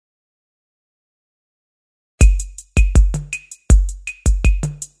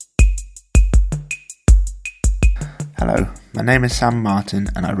Hello, my name is Sam Martin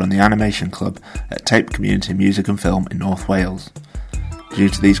and I run the Animation Club at Tape Community Music and Film in North Wales. Due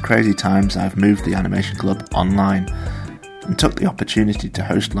to these crazy times, I've moved the Animation Club online and took the opportunity to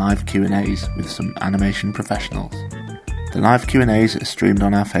host live Q&As with some animation professionals. The live Q&As are streamed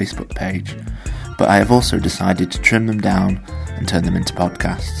on our Facebook page, but I have also decided to trim them down and turn them into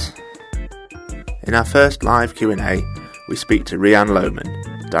podcasts. In our first live Q&A, we speak to Rhiann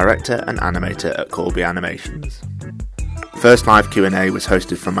Lohman, director and animator at Corby Animations. The first live Q&A was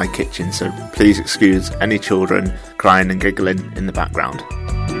hosted from my kitchen, so please excuse any children crying and giggling in the background.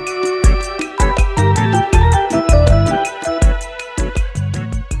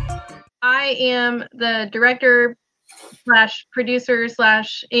 I am the director slash producer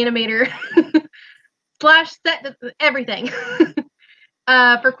slash animator slash set everything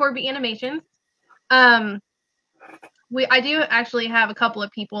for Corby Animations. I do actually have a couple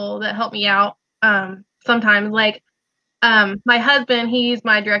of people that help me out sometimes, like my husband. He's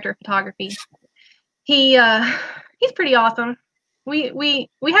my director of photography. He's pretty awesome. We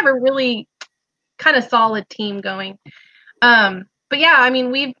have a really kind of solid team going. But yeah, I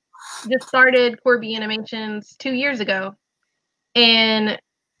mean, we've just started Corby Animations 2 years ago, and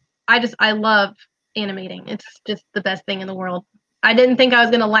I love animating. It's just the best thing in the world. I didn't think I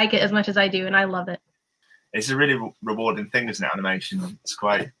was going to like it as much as I do, and I love it. It's a really rewarding thing, isn't it, animation? It's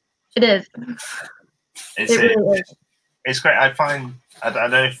quite... It is. It really is. It's great. I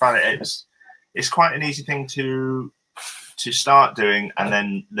don't know if you find it's quite an easy thing to start doing, and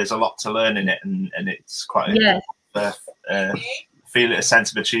then there's a lot to learn in it, and it's quite feel a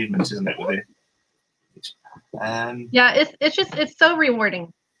sense of achievement, isn't it, with it? Yeah, it's so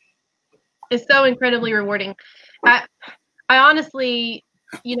rewarding. It's so incredibly rewarding. I honestly,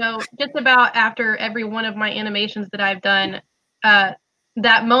 just about after every one of my animations that I've done,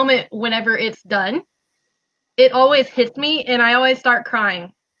 that moment whenever it's done, it always hits me, and I always start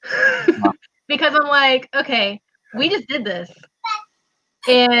crying because I'm like, okay, we just did this,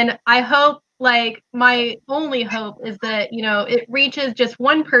 and I hope, like, my only hope is that it reaches just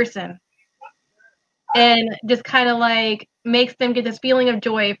one person and just kind of like makes them get this feeling of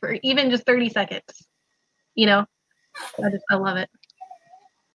joy for even just 30 seconds. I love it.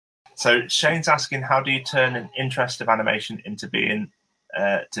 So Shane's asking, how do you turn an interest of animation into being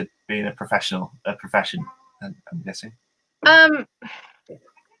a profession? I'm guessing.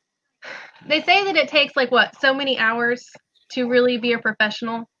 They say that it takes so many hours to really be a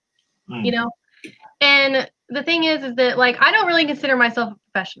professional, And the thing is that I don't really consider myself a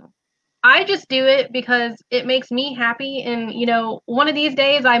professional. I just do it because it makes me happy, and one of these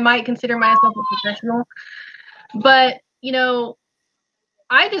days I might consider myself a professional. But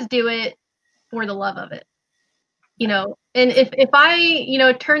I just do it for the love of it, And if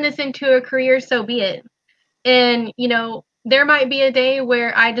I turn this into a career, so be it. And there might be a day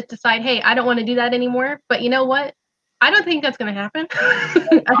where I just decide, hey, I don't want to do that anymore. But you know what? I don't think that's going to happen. I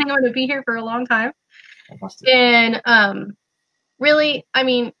think I'm going to be here for a long time. And really, I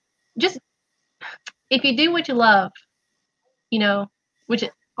mean, just if you do what you love, which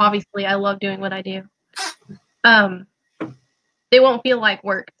obviously I love doing what I do, they won't feel like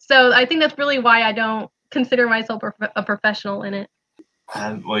work. So I think that's really why I don't consider myself a professional in it.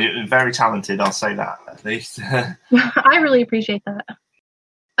 Well, you're very talented, I'll say that, at least. I really appreciate that.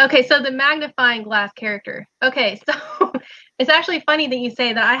 Okay, so the magnifying glass character. Okay, so it's actually funny that you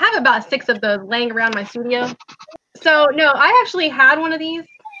say that. I have about 6 of those laying around my studio. So, no, I actually had one of these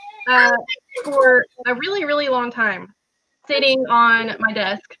for a really, really long time, sitting on my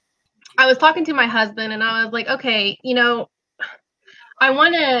desk. I was talking to my husband, and I was like, okay, I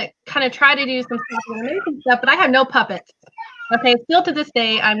want to kind of try to do some animation stuff, but I have no puppets. Okay, still to this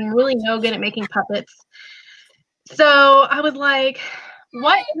day, I'm really no good at making puppets. So I was like,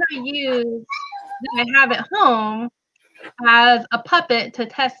 what can I use that I have at home as a puppet to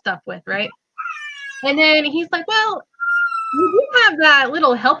test stuff with, right? And then he's like, well, you do have that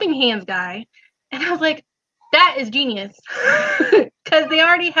little helping hands guy. And I was like, that is genius. Because they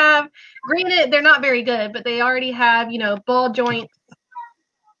already have, granted, they're not very good, but they already have, ball joints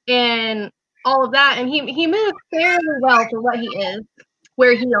and all of that. And he moves fairly well for what he is,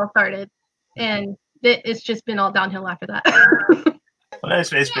 where he all started. And it's just been all downhill after that. Well,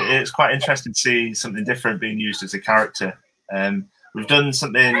 it's quite interesting to see something different being used as a character. We've done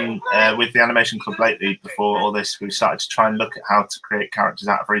something with the Animation Club lately. Before all this, we started to try and look at how to create characters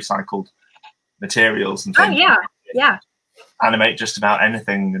out of recycled materials and things. Oh, yeah. Animate just about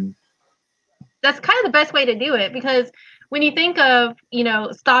anything. And that's kind of the best way to do it, because when you think of,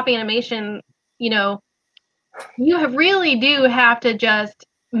 stop animation, you really do have to just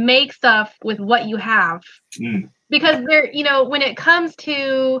make stuff with what you have. because there, you know, when it comes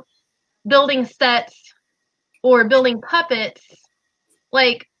to building sets or building puppets,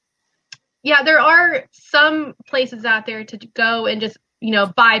 like, yeah, there are some places out there to go and just, you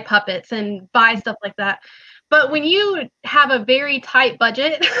know, buy puppets and buy stuff like that. But when you have a very tight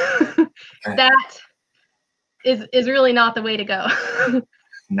budget, that is really not the way to go.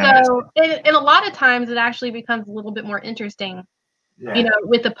 No. So, and a lot of times it actually becomes a little bit more interesting, you know,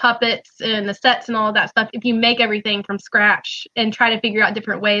 with the puppets and the sets and all of that stuff, if you make everything from scratch and try to figure out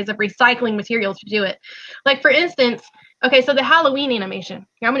different ways of recycling materials to do it. Like, for instance, okay, so the Halloween animation.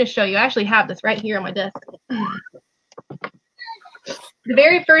 Here, I'm going to show you. I actually have this right here on my desk. The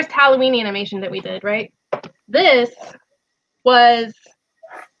very first Halloween animation that we did, right? This was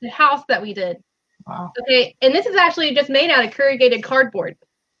the house that we did. Wow. Okay, and this is actually just made out of corrugated cardboard.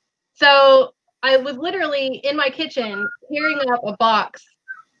 So I was literally in my kitchen tearing up a box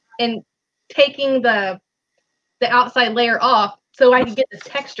and taking the outside layer off so I could get this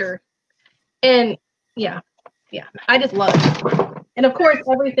texture. And yeah, I just love it. And of course,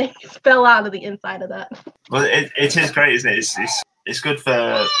 everything fell out of the inside of that. Well, it is great, isn't it? It's good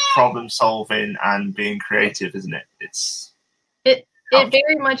for problem solving and being creative, isn't it? It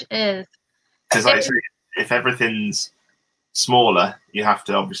very much is. Because like, if everything's smaller, you have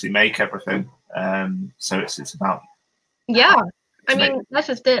to obviously make everything. So it's about. Yeah, I mean, that's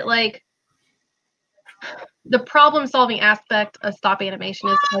just it. Like, the problem solving aspect of stop animation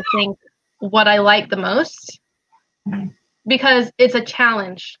is, I think, what I like the most, because it's a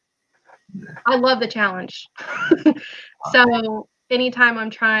challenge. I love the challenge. So anytime I'm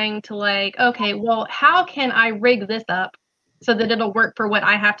trying to, like, okay, well, how can I rig this up so that it'll work for what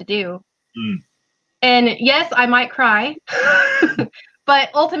I have to do? And yes, I might cry, but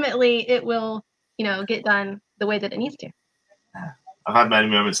ultimately it will, you know, get done the way that it needs to. I've had many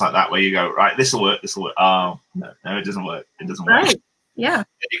moments like that where you go, right, this will work. Oh, no, it doesn't work. It doesn't work. Right. Yeah.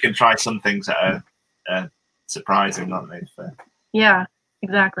 You can try some things that are surprising, aren't they? Yeah,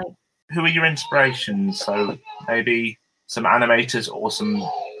 exactly. Who are your inspirations? So maybe some animators or some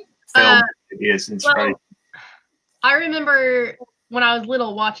film ideas, inspiration. Well, I remember when I was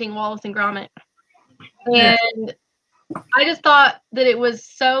little watching Wallace and Gromit, and I just thought that it was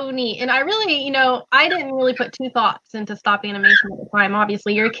so neat. And I really, you know, I didn't really put two thoughts into stop animation at the time.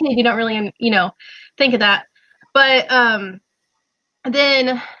 Obviously, you're a kid, you don't really, you know, think of that. But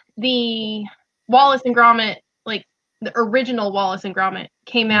then the Wallace and Gromit, like the original Wallace and Gromit,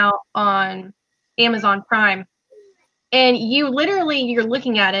 came out on Amazon Prime, and you're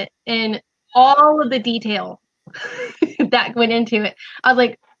looking at it and all of the detail that went into it. I was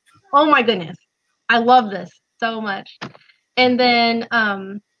like, oh my goodness, I love this so much. And then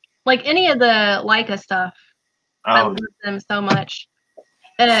like any of the Leica stuff, I love them so much.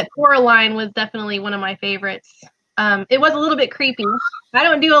 Coraline was definitely one of my favorites. It was a little bit creepy. I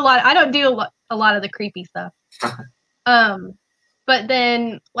don't do a lot of the creepy stuff. But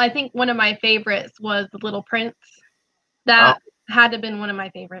then I think one of my favorites was The Little Prince. That had to have been one of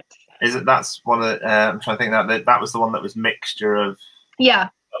my favorites. That's one of the, I'm trying to think that was the one that was mixture of. Yeah.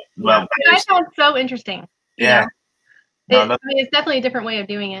 Well, I found so interesting. Yeah. I mean, it's definitely a different way of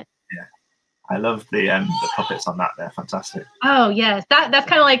doing it. Yeah. I love the puppets on that. They're fantastic. Oh yes, that's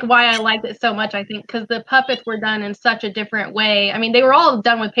kind of like why I liked it so much. I think because the puppets were done in such a different way. I mean, they were all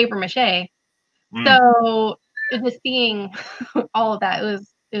done with paper mache, so just seeing all of that,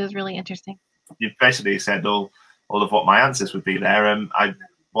 it was really interesting. You basically said all of what my answers would be there.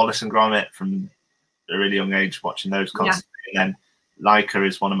 Wallace and Gromit from a really young age, watching those constantly, and then Leica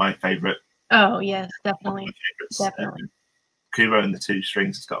is one of my favorite. Oh yes, definitely, definitely. Kubo and the Two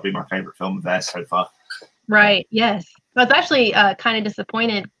Strings has got to be my favorite film of theirs so far. Right. Yes. I was actually kind of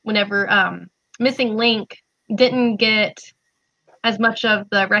disappointed whenever Missing Link didn't get as much of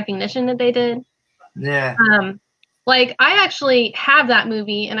the recognition that they did. Yeah. Like, I actually have that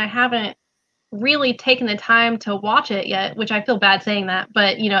movie, and I haven't really taken the time to watch it yet, which I feel bad saying that,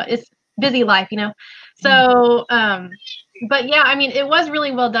 but you know, it's busy life, you know. So, but yeah, I mean, it was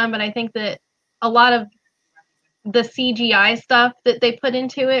really well done, but I think that a lot of the CGI stuff that they put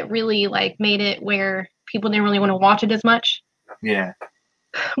into it really like made it where people didn't really want to watch it as much. Yeah.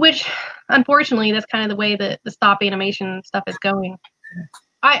 Which, unfortunately, that's kind of the way that the stop animation stuff is going.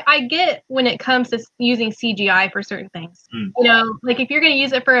 I get when it comes to using CGI for certain things. You know, like if you're going to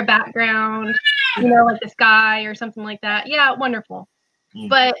use it for a background, you know, like the sky or something like that, yeah, wonderful.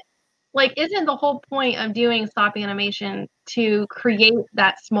 But like, isn't the whole point of doing stop animation to create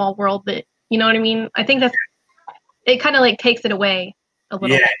that small world that, you know what I mean? I think it kind of like takes it away a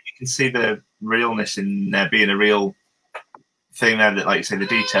little bit. You can see the realness in there being a real thing there that, like you say, the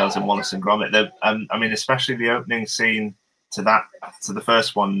details in Wallace and Gromit. I mean, especially the opening scene to the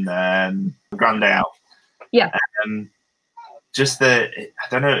first one, Grand Day Out. Yeah. Just I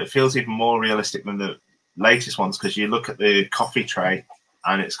don't know, it feels even more realistic than the latest ones, because you look at the coffee tray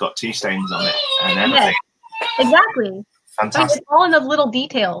and it's got tea stains on it and everything. Yes, exactly. Fantastic. I mean, it's all in the little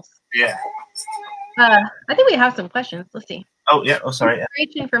details. Yeah. I think we have some questions. Let's see. Oh, yeah. Oh, sorry.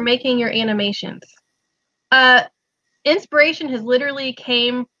 Inspiration for making your animations. Inspiration has literally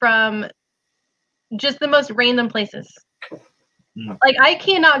came from just the most random places. Like, I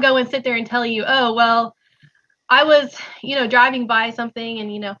cannot go and sit there and tell you, oh, well, I was, driving by something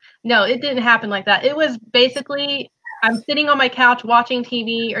and, no, it didn't happen like that. It was basically, I'm sitting on my couch watching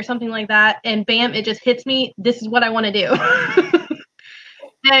TV or something like that, and bam, it just hits me. This is what I want to do.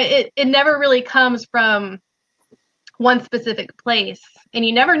 And it never really comes from one specific place, and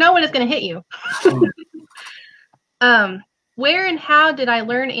you never know when it's going to hit you. Where and how did I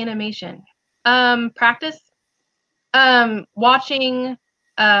learn animation? Practice. Watching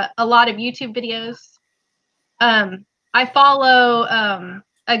a lot of YouTube videos. I follow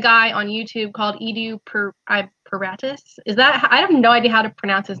a guy on YouTube called Edu Paratus. I have no idea how to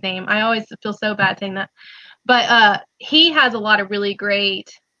pronounce his name. I always feel so bad saying that. But he has a lot of really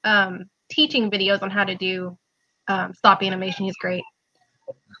great teaching videos on how to do stop animation. He's great.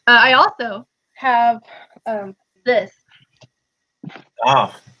 I also have this.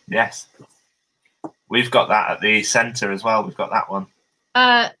 Oh, yes. We've got that at the center as well. We've got that one.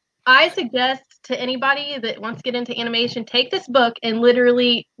 I suggest to anybody that wants to get into animation, take this book and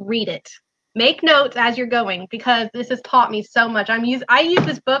literally read it. Make notes as you're going, because this has taught me so much. I use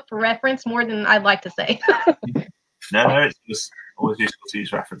this book for reference more than I'd like to say. No, it's just always useful to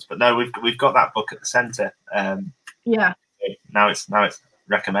use reference. But no, we've got that book at the center. Yeah. Now it's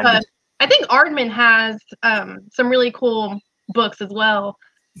recommended. I think Aardman has some really cool books as well.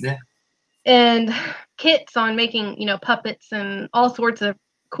 Yeah. And kits on making, puppets and all sorts of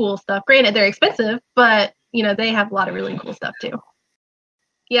cool stuff. Granted, they're expensive, but, they have a lot of really cool stuff too.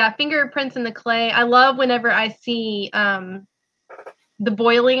 Yeah, fingerprints in the clay. I love whenever I see the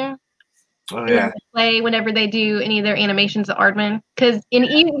boiling in the clay whenever they do any of their animations at Aardman. Because you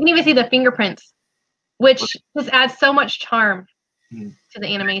can even see the fingerprints, which just adds so much charm to the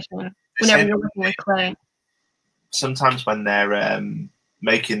animation whenever you're working with clay. Sometimes when they're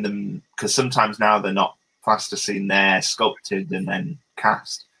making them, because sometimes now they're not plasticine, they're sculpted and then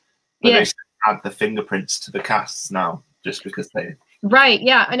cast. But they add the fingerprints to the casts now, just because they... Right,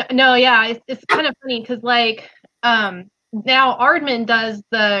 yeah. No, yeah, it's kind of funny, because, now Aardman does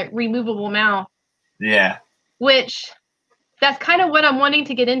the removable mouth. Yeah. Which, that's kind of what I'm wanting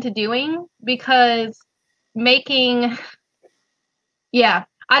to get into doing, because making... Yeah,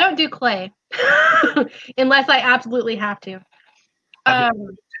 I don't do clay, unless I absolutely have to.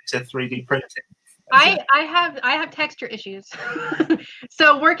 To 3D printing. I have texture issues.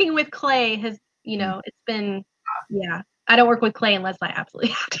 So working with clay has, it's been, I don't work with clay unless I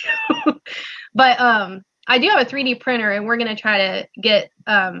absolutely have to. But I do have a 3D printer, and we're going to try to get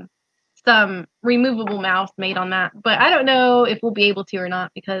some removable mouths made on that. But I don't know if we'll be able to or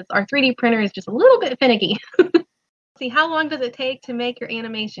not, because our 3D printer is just a little bit finicky. See, how long does it take to make your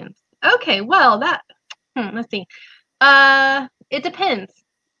animations? Okay, well, let's see. It depends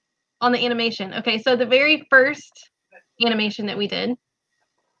on the animation. Okay, so the very first animation that we did,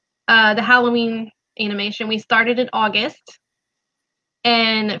 the Halloween animation, we started in August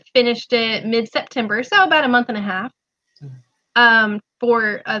and finished it mid-September, so about a month and a half,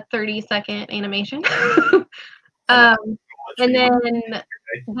 for a 30-second animation. And then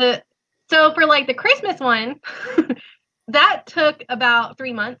so for the Christmas one, that took about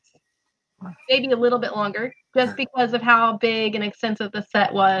 3 months, maybe a little bit longer, just because of how big and extensive the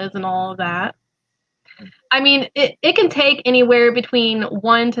set was and all of that. I mean, it can take anywhere between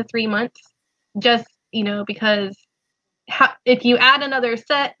 1 to 3 months, just, because if you add another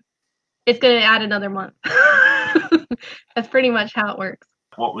set, it's going to add another month. That's pretty much how it works.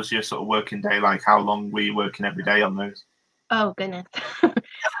 What was your sort of working day like? How long were you working every day on those? Oh, goodness.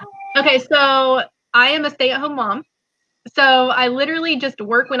 Okay, so I am a stay-at-home mom. So I literally just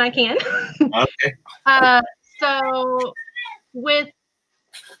work when I can. Okay. So let's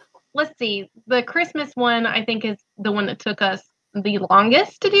see, the Christmas one, I think, is the one that took us the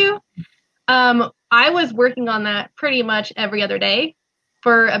longest to do. I was working on that pretty much every other day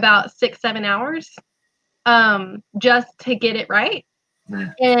for about 6-7 hours, just to get it right.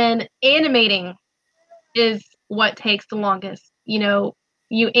 Yeah. And animating is what takes the longest. Because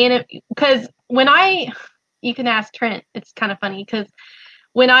you can ask Trent, it's kind of funny, because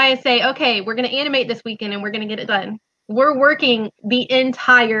when I say, okay, we're going to animate this weekend and we're going to get it done, we're working the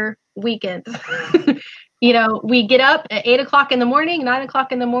entire weekend. You know, we get up at 8 o'clock in the morning, 9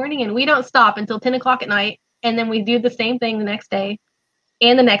 o'clock in the morning, and we don't stop until 10 o'clock at night. And then we do the same thing the next day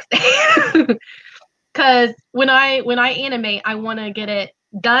and the next day. Because when I animate, I want to get it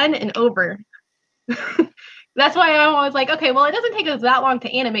done and over. That's why I'm always like, okay, well, it doesn't take us that long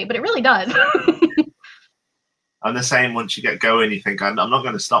to animate, but it really does. I'm the same. Once you get going, you think, I'm not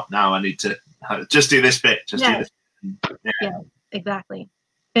going to stop now. I need to just do this bit. Do this. Yeah, exactly.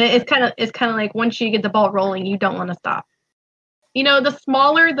 It's kind of like once you get the ball rolling, you don't want to stop. You know, the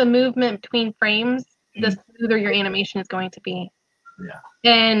smaller the movement between frames, the smoother your animation is going to be. Yeah.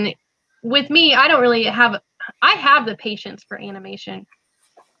 And with me, I don't really have the patience for animation.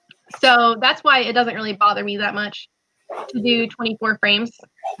 So that's why it doesn't really bother me that much to do 24 frames.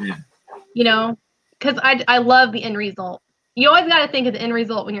 Yeah. You know, because I love the end result. You always got to think of the end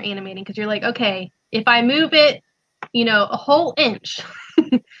result when you're animating, because you're like, okay, if I move it, you know, a whole inch,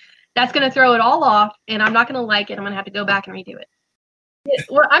 that's going to throw it all off, and I'm not going to like it. I'm going to have to go back and redo it.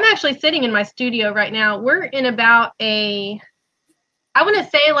 Well, I'm actually sitting in my studio right now. We're in about I want to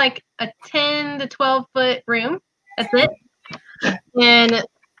say like a 10 to 12 foot room. That's it. And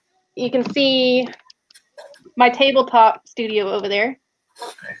you can see my tabletop studio over there.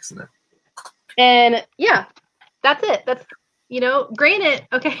 Excellent. And yeah, that's it. That's, you know, granted,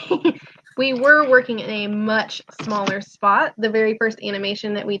 okay, we were working in a much smaller spot, the very first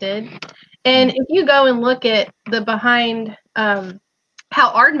animation that we did. And if you go and look at the behind how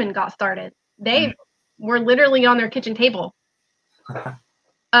Aardman got started, they were literally on their kitchen table.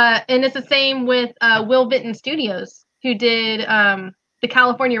 And it's the same with Will Vinton Studios, who did the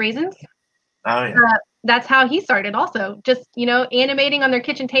California Raisins. Oh, yeah. That's how he started also. Just, you know, animating on their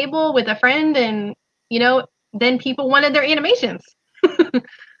kitchen table with a friend, and, you know, then people wanted their animations.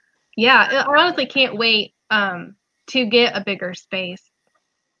 Yeah, I honestly can't wait to get a bigger space.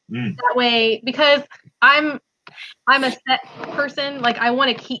 That way, because I'm a set person. Like, I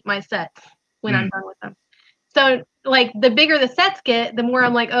want to keep my sets when I'm done with them. So, like, the bigger the sets get, the more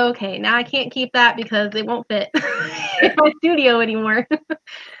I'm like, oh, okay, now I can't keep that because it won't fit in my studio anymore.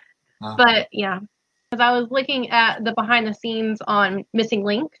 But yeah, because I was looking at the behind the scenes on Missing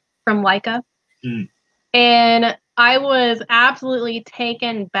Link from Leica, and I was absolutely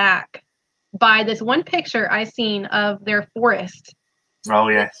taken back by this one picture I seen of their forest. Oh,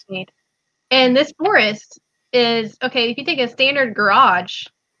 yes. And this forest is, okay, if you take a standard garage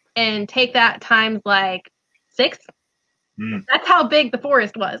and take that times like 6, that's how big the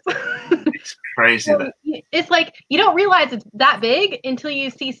forest was. It's crazy. So it's like, you don't realize it's that big until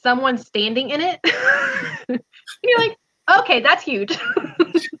you see someone standing in it. And you're like, okay, that's huge.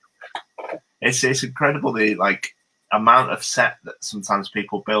 It's incredible, the like amount of set that sometimes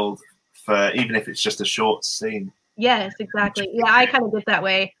people build for, even if it's just a short scene. Yes, exactly. Yeah, I kind of get that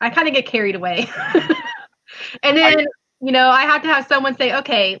way. I kind of get carried away. And then, you know, I have to have someone say,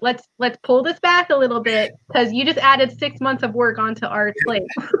 okay, let's pull this back a little bit, because you just added 6 months of work onto our plate.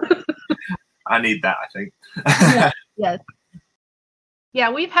 I need that, I think. Yes.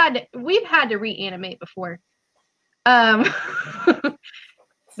 Yeah, we've had to reanimate before.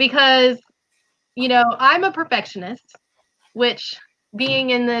 Because, you know, I'm a perfectionist, which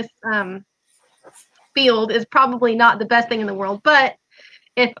being in this field is probably not the best thing in the world. But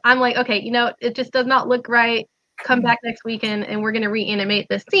if I'm like, okay, you know, it just does not look right, come back next weekend and we're going to reanimate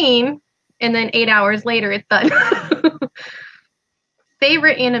this scene, and then 8 hours later it's done.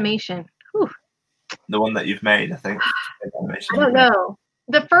 Favorite animation? Whew. The one that you've made, I think. I don't know.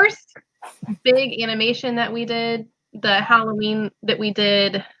 The first big animation that we did, the Halloween that we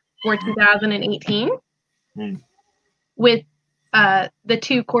did for 2018 with the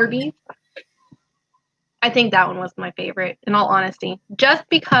 2 Corgis, I think that one was my favorite, in all honesty, just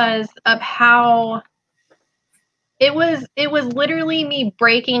because of how it was literally me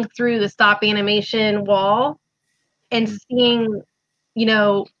breaking through the stop animation wall and seeing, you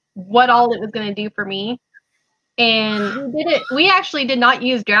know, what all it was going to do for me. And we actually did not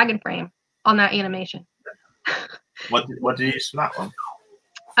use Dragon Frame on that animation. What did you use for that one?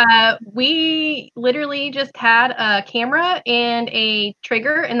 We literally just had a camera and a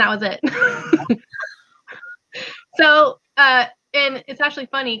trigger, and that was it. So, and it's actually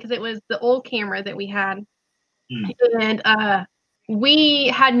funny because it was the old camera that we had, and we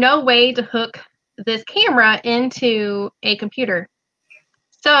had no way to hook this camera into a computer.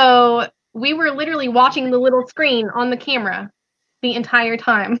 So we were literally watching the little screen on the camera the entire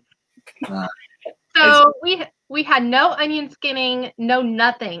time. So we had no onion skinning, no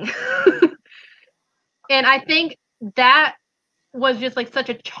nothing. And I think that was just like such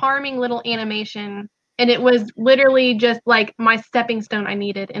a charming little animation. And it was literally just like my stepping stone I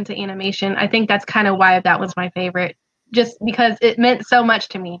needed into animation. I think that's kind of why that was my favorite, just because it meant so much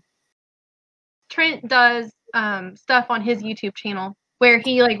to me. Trent does stuff on his YouTube channel where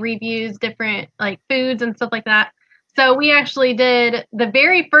he like reviews different like foods and stuff like that. So we actually did the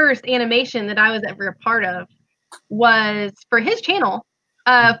very first animation that I was ever a part of was for his channel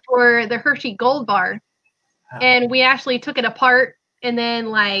for the Hershey Gold Bar. And we actually took it apart and then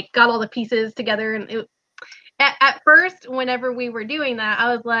like got all the pieces together. And at first, whenever we were doing that,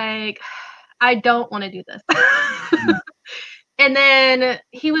 I was like, I don't want to do this. And then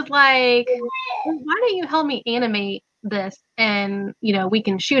he was like, well, why don't you help me animate this and, you know, we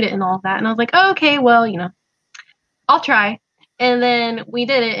can shoot it and all of that. And I was like, oh, okay, well, you know, I'll try. And then we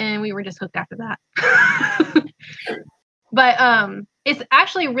did it and we were just hooked after that. But it's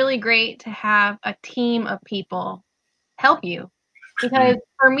actually really great to have a team of people help you. Because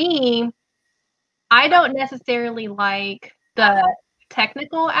for me, I don't necessarily like the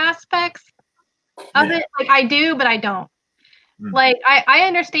technical aspects of it. Like I do, but I don't. Like I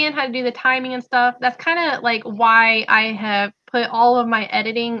understand how to do the timing and stuff. That's kind of like why I have put all of my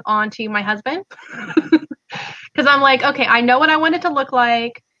editing onto my husband. Because I'm like, okay, I know what I want it to look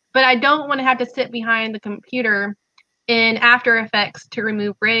like, but I don't want to have to sit behind the computer in After Effects to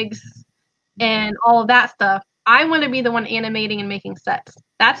remove rigs and all of that stuff. I want to be the one animating and making sets.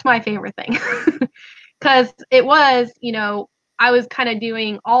 That's my favorite thing. Because it was, you know, I was kind of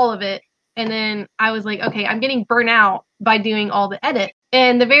doing all of it. And then I was like, okay, I'm getting burnt out by doing all the edit.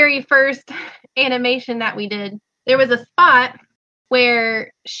 And the very first animation that we did, there was a spot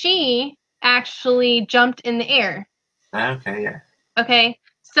where she actually jumped in the air. Okay, yeah. Okay,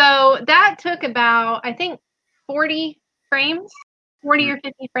 so that took about, I think, 40 frames, 40 or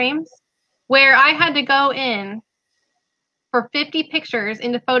 50 frames, where I had to go in for 50 pictures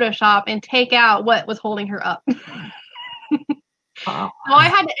into Photoshop and take out what was holding her up. Wow. So I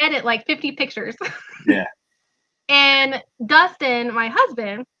had to edit like 50 pictures. Yeah. And Dustin, my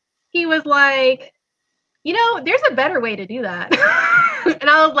husband, he was like, you know, there's a better way to do that. And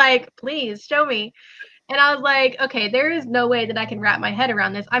I was like, please show me. And I was like, okay, there is no way that I can wrap my head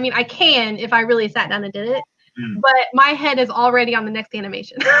around this. I mean, I can if I really sat down and did it, but my head is already on the next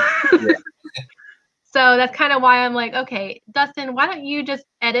animation. Yeah. So that's kind of why I'm like, okay, Dustin, why don't you just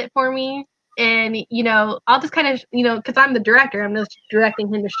edit for me? And, you know, I'll just kind of, you know, because I'm the director, I'm just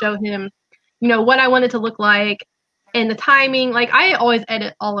directing him to show him, you know, what I want it to look like and the timing. Like, I always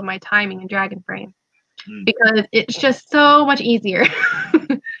edit all of my timing in Dragon Frame because it's just so much easier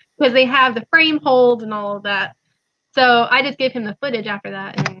because they have the frame holds and all of that. So I just give him the footage after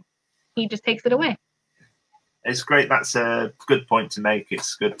that and he just takes it away. It's great. That's a good point to make.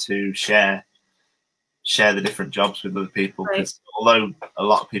 It's good to share the different jobs with other people, because although a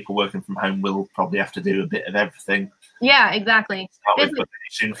lot of people working from home will probably have to do a bit of everything. Yeah, exactly.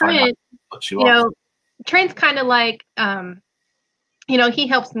 Trent's kind of like, you know, he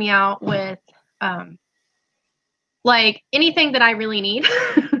helps me out with like anything that I really need.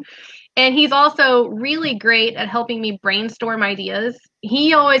 And he's also really great at helping me brainstorm ideas.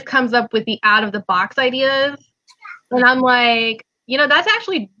 He always comes up with the out of the box ideas. And I'm like, you know, that's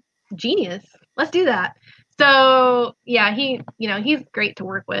actually genius. Let's do that. So yeah, he's great to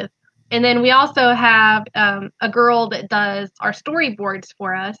work with. And then we also have a girl that does our storyboards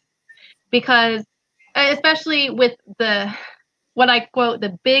for us, because especially with what I quote,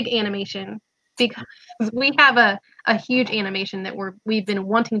 the big animation, because we have a huge animation that we've been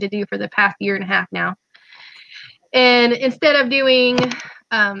wanting to do for the past year and a half now. And instead of doing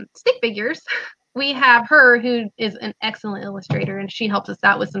stick figures, we have her, who is an excellent illustrator, and she helps us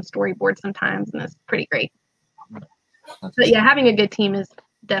out with some storyboards sometimes, and it's pretty great. But yeah, having a good team is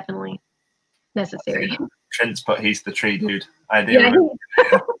definitely necessary. Trent's put he's the tree dude. Idea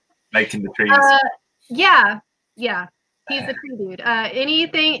making the trees. Yeah, he's the tree dude.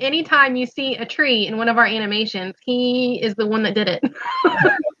 Anytime you see a tree in one of our animations, he is the one that did it.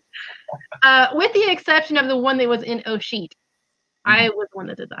 With the exception of the one that was in O'Sheet. I was the one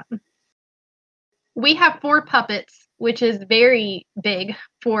that did that. We have 4 puppets, which is very big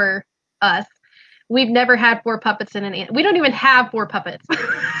for us. We've never had 4 puppets in we don't even have 4 puppets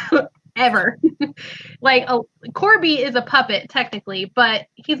ever. Like Corby is a puppet technically, but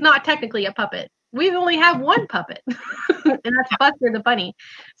he's not technically a puppet. We only have 1 puppet, and that's Buster the bunny.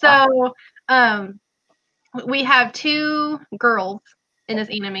 So we have 2 girls in this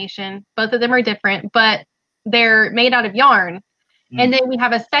animation. Both of them are different, but they're made out of yarn. And then we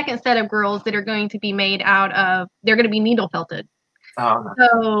have a second set of girls that are going to be made out of, they're going to be needle felted. Oh, nice.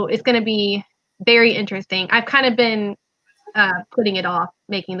 So it's going to be very interesting. I've kind of been putting it off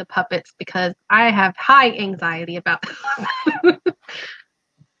making the puppets because I have high anxiety about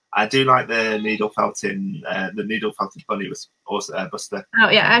I do like the needle felting bunny was also Buster. Oh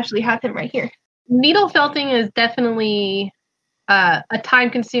yeah, I actually have him right here. Needle felting is definitely a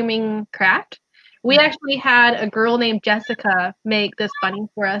time-consuming craft. We actually had a girl named Jessica make this bunny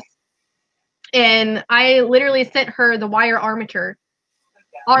for us, and I literally sent her the wire armature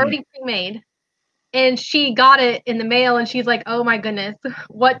already pre-made, and she got it in the mail, and she's like, "Oh my goodness,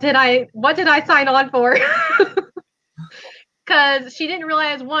 what did I sign on for?" Because she didn't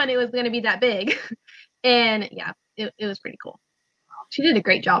realize, one, it was going to be that big. And yeah, it was pretty cool. She did a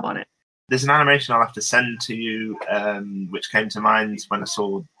great job on it. There's an animation I'll have to send to you, which came to mind when I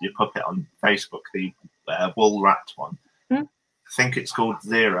saw your puppet on Facebook, the wool rat one. Hmm? I think it's called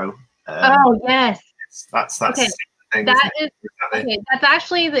Zero. Oh, yes. That's okay. Thing, okay, that's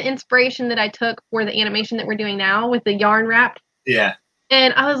actually the inspiration that I took for the animation that we're doing now with the yarn wrapped. Yeah.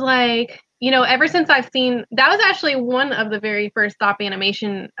 And I was like, ever since I've seen, that was actually one of the very first stop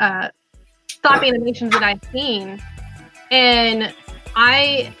animations that I've seen. And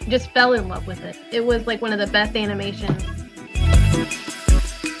I just fell in love with it. It was like one of the best animations.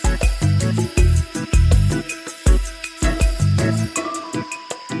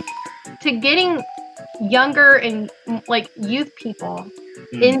 To getting younger and like youth people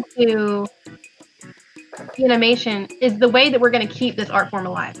into animation is the way that we're going to keep this art form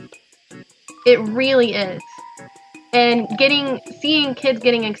alive. It really is. And seeing kids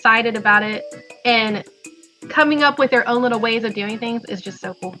getting excited about it and coming up with their own little ways of doing things is just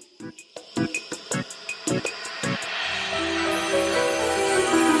so cool.